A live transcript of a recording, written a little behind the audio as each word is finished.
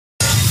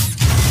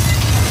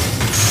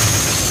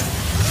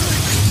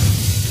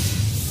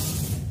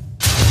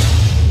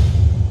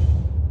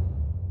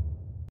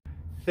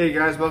Hey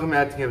guys, welcome to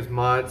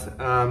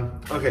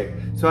OutofDarts. Okay,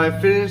 so I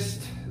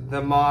finished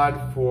the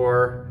mod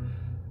for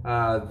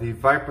the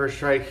Viper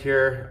Strike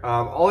here.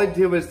 All I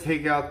did was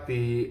take out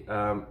the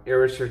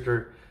air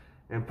restrictor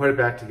and put it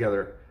back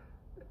together.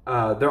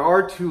 There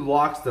are two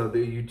locks though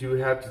that you do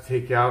have to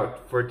take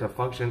out for it to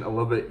function a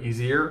little bit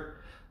easier.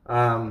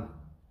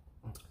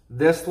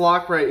 This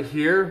lock right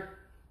here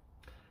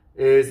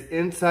is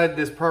inside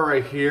this part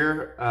right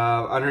here,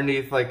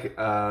 underneath like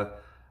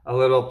a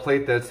little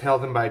plate that's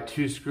held in by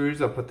two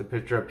screws. I'll put the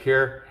picture up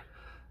here.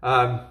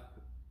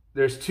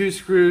 There's two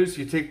screws.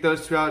 You take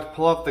those two out,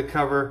 pull off the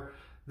cover.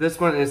 This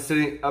one is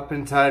sitting up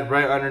inside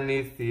right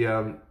underneath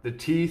the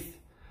teeth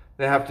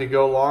that have to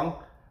go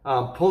along.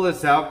 Pull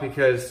this out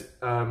because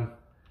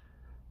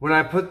when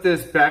I put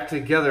this back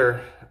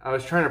together, I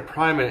was trying to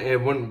prime it and it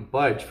wouldn't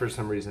budge for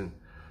some reason.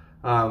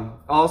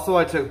 Also,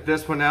 I took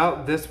this one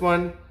out. This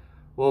one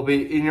will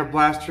be in your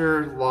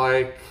blaster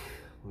like,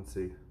 let's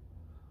see,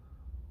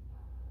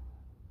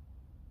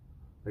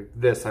 like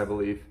this, I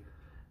believe.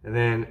 And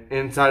then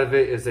inside of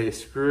it is a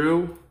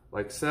screw,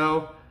 like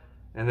so.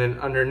 And then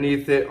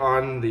underneath it,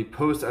 on the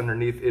post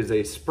underneath, is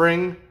a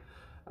spring.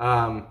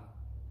 And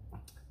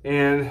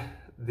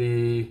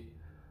the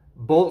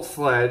bolt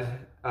sled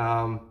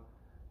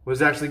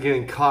was actually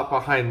getting caught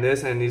behind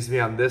this, and it needs to be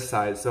on this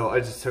side. So I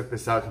just took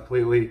this out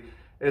completely.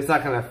 It's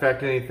not going to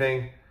affect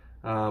anything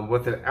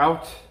with it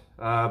out,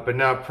 but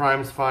now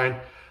prime's fine.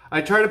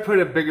 I try to put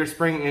a bigger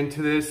spring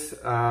into this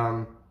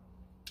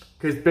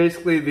because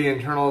basically the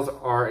internals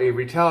are a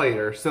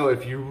retaliator. So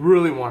if you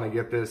really want to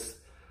get this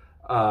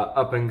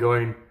up and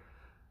going,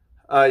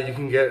 you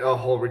can get a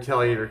whole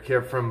retaliator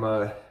kit from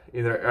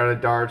either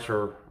OutofDarts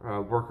or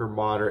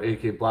WorkerMod or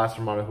AK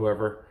Blaster Mod or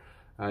whoever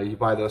you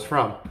buy those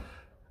from.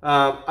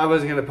 I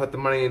wasn't going to put the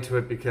money into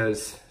it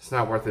because it's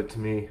not worth it to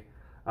me.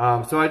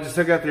 So I just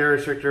took out the air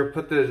restrictor,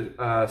 put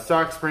the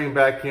stock spring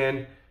back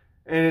in,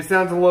 and it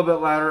sounds a little bit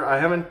louder. I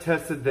haven't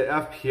tested the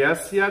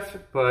FPS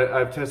yet, but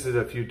I've tested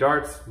a few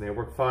darts and they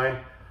work fine.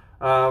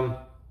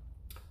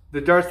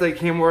 The darts they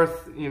came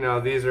with, you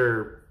know, these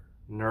are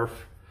Nerf.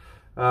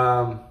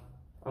 I'm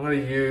going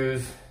to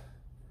use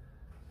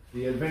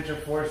the Adventure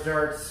Force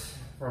darts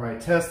for my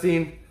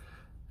testing.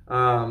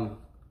 I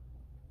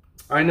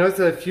noticed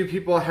that a few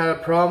people had a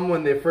problem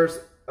when they first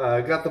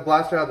got the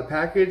blaster out of the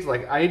package,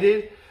 like I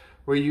did,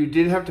 where you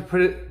did have to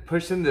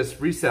push in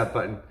this reset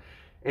button.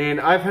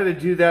 And I've had to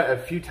do that a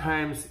few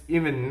times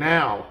even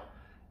now,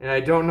 and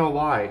I don't know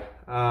why.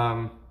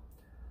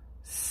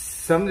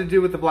 Something to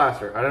do with the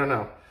blaster, I don't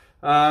know.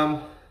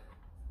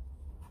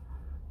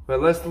 But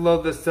let's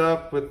load this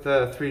up with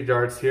the 3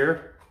 darts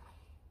here.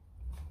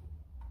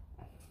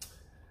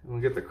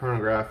 We'll get the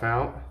chronograph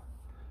out.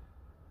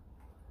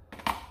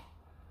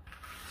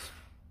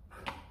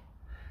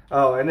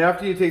 Oh, and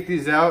after you take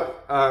these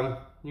out,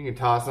 you can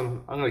toss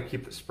them. I'm going to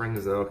keep the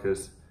springs though,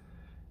 because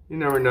you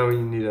never know when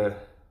you need a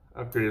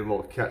upgraded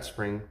little catch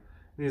spring.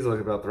 It needs to look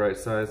about the right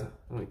size. I'm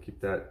going to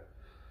keep that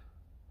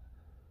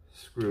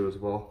screw as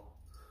well.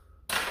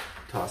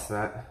 Toss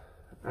that.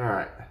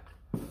 Alright.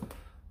 I'm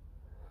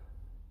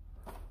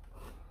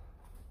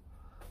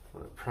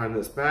going to prime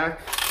this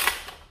back.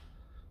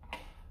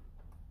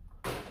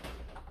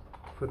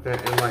 Put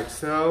that in like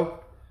so.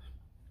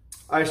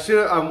 I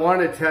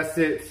wanted to test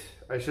it.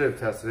 I should have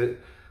tested it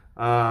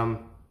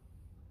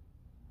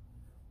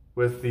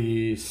with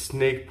the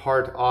snake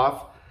part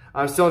off.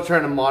 I'm still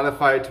trying to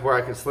modify it to where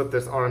I can slip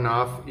this on and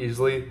off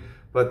easily,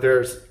 but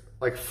there's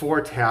like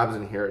 4 tabs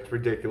in here. It's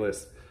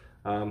ridiculous.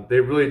 They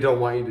really don't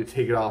want you to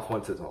take it off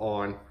once it's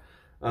on.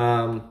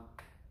 I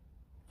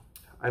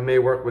may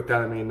work with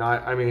that, I may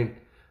not. I mean,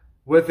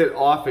 with it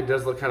off, it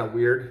does look kind of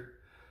weird.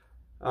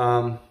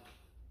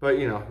 But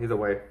you know, either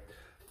way.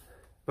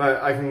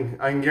 But I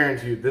can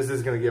guarantee you this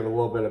is going to give a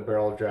little bit of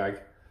barrel drag.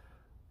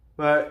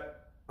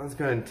 But let's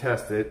go ahead and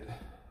test it.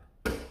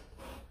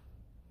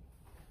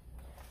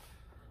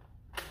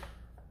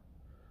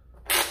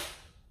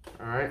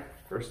 Alright,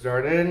 first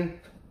dart in.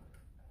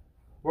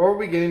 What were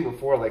we getting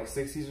before, like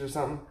 60s or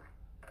something?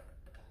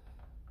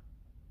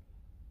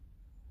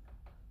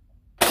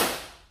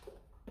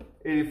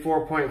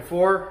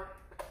 .84.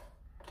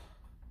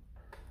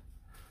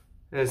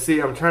 And see,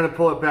 I'm trying to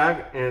pull it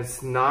back and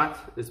it's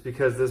not. It's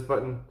because this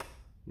button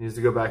needs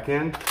to go back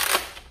in.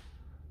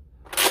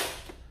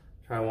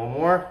 Try one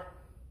more.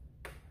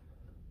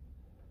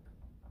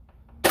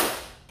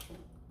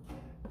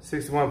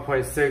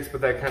 61.6,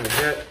 but that kind of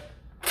hit.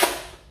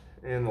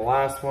 And the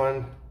last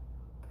one.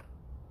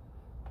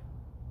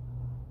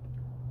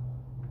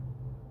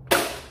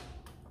 That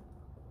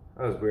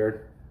was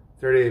weird.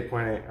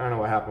 38.8. I don't know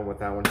what happened with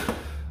that one.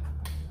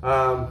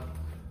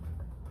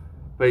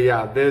 But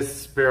yeah,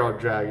 this barrel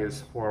drag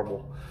is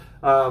horrible.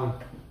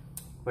 But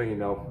you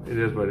know, it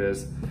is what it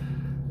is.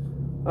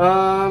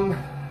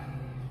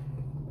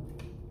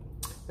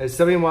 If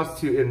somebody wants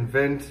to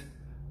invent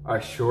a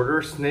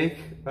shorter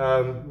snake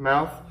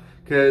mouth,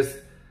 because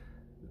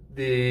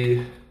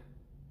the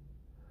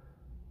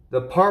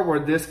part where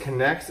this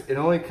connects, it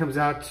only comes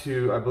out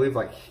to, I believe,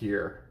 like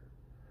here.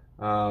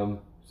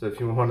 So if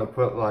you want to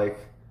put like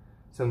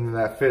something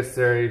that fits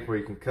there where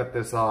you can cut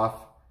this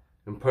off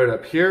and put it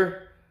up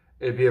here,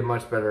 it'd be a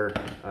much better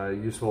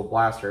useful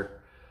blaster.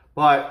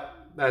 But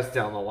that's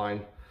down the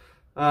line.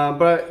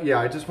 But yeah,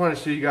 I just want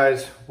to show you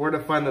guys where to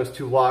find those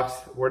two locks,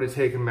 where to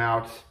take them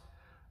out.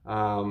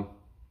 And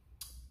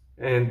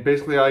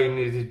basically all you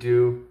need to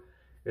do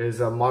is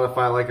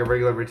modify like a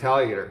regular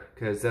retaliator,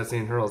 because that's the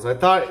internals. I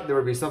thought there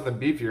would be something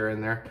beefier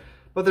in there,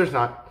 but there's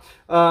not.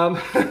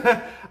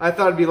 I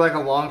thought it'd be like a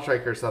long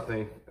strike or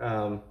something.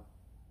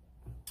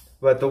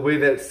 But the way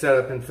that it's set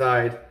up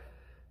inside,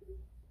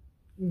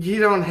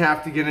 you don't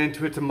have to get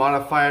into it to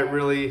modify it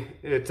really.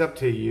 It's up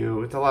to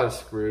you. It's a lot of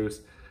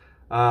screws.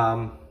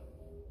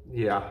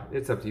 Yeah,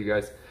 it's up to you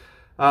guys.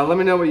 Let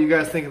me know what you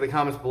guys think in the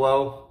comments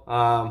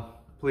below.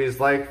 Please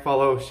like,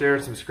 follow, share,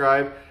 and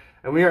subscribe.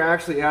 And we are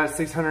actually at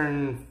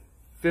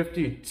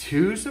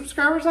 652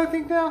 subscribers, I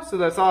think, now. So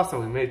that's awesome.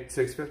 We made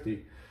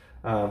 650.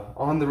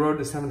 On the road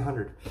to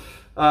 700.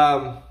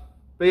 But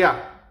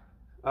yeah.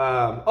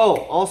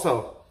 Oh,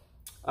 also,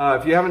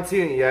 if you haven't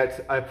seen it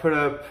yet, I put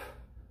up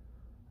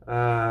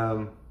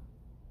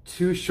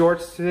 2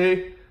 shorts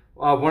today.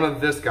 One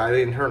of this guy,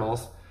 the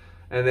internals.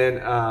 And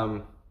then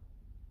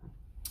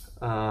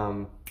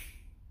I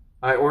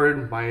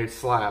ordered my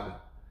slab.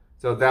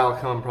 So that'll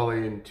come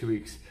probably in 2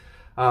 weeks.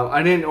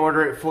 I didn't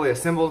order it fully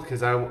assembled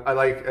because I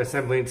like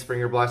assembling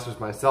Springer blasters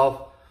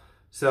myself.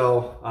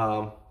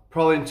 So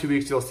probably in 2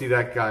 weeks you'll see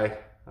that guy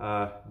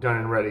done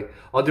and ready.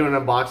 I'll do an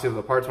unboxing of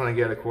the parts when I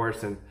get it, of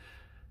course, and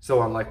so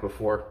on like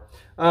before.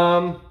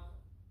 But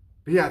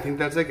yeah, I think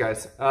that's it,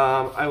 guys.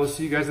 I will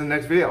see you guys in the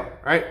next video. All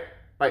right,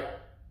 bye.